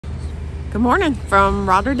Good morning from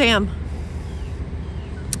Rotterdam.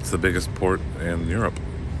 It's the biggest port in Europe.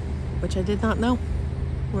 Which I did not know.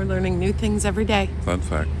 We're learning new things every day. Fun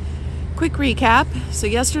fact. Quick recap. So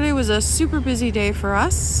yesterday was a super busy day for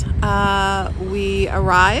us. We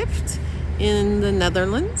arrived in the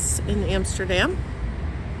Netherlands, in Amsterdam.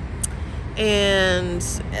 And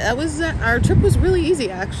our trip was really easy,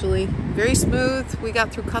 actually. Very smooth. We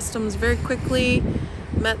got through customs very quickly.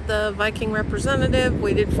 Met the Viking representative,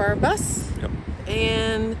 waited for our bus. Yep.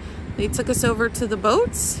 And they took us over to the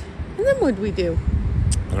boats. And then what did we do?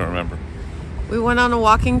 I don't remember. We went on a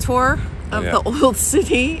walking tour of the old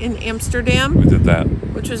city in Amsterdam. We did that.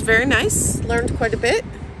 Which was very nice. Learned quite a bit.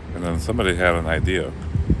 And then somebody had an idea.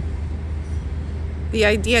 The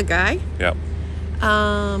idea guy. Yep.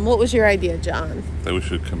 What was your idea, John? That we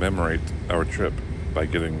should commemorate our trip by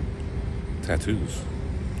getting tattoos.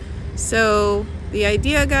 So the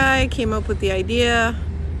idea guy came up with the idea.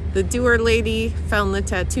 The doer lady found the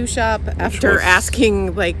tattoo shop after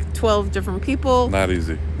asking like 12 different people. Not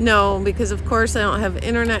easy. No, because of course I don't have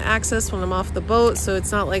internet access when I'm off the boat, so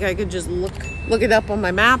it's not like I could just look it up on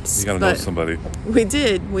my maps. You gotta know somebody. We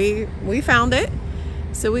did. We found it.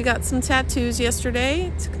 So we got some tattoos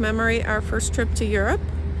yesterday to commemorate our first trip to Europe.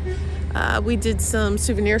 We did some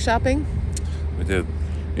souvenir shopping. We did.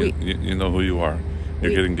 You know who you are.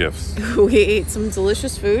 You're getting gifts. We ate some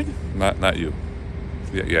delicious food. Not you.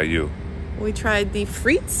 Yeah, you. We tried the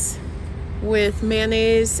frites with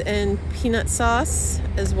mayonnaise and peanut sauce,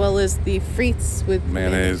 as well as the frites with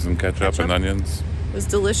mayonnaise and ketchup and onions. It was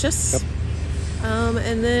delicious. Yep.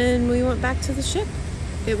 And then we went back to the ship.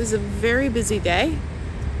 It was a very busy day,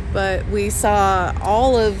 but we saw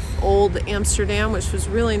all of old Amsterdam, which was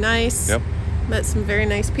really nice. Yep. Met some very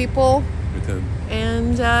nice people. We did.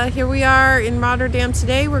 And here we are in Rotterdam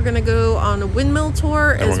today. We're going to go on a windmill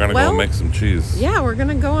tour as well. And we're going to go make some cheese. Yeah, we're going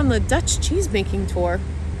to go on the Dutch cheese making tour.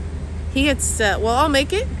 He gets, I'll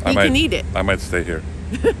make it. He can eat it. I might stay here.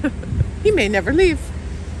 He may never leave.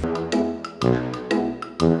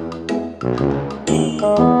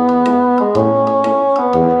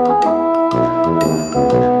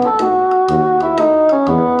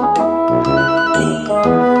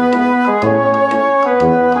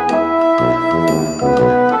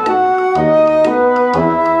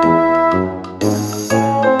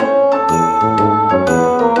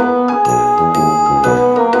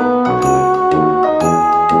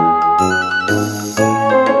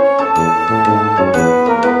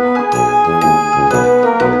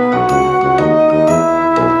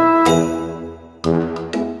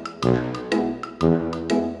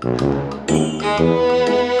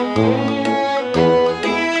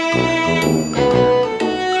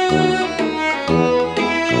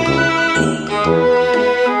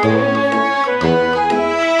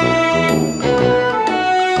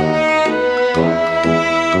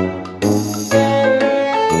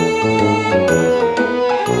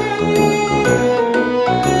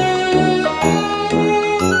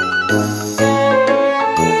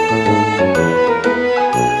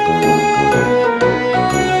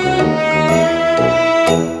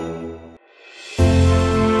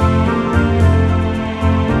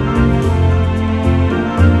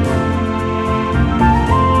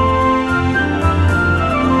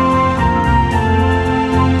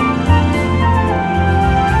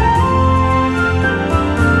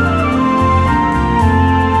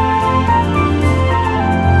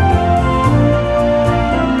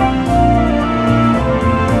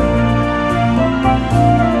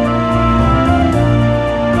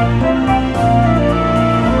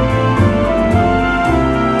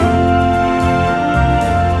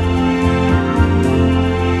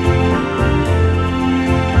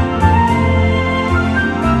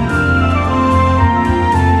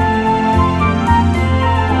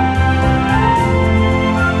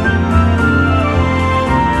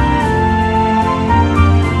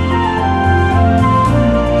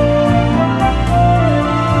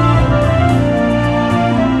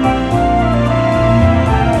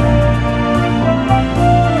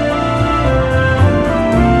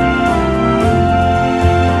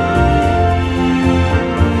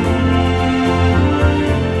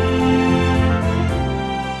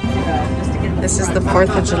 This is the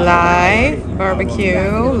 4th of July barbecue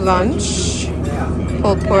lunch.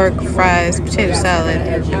 Pulled pork, fries, potato salad,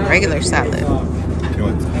 and regular salad.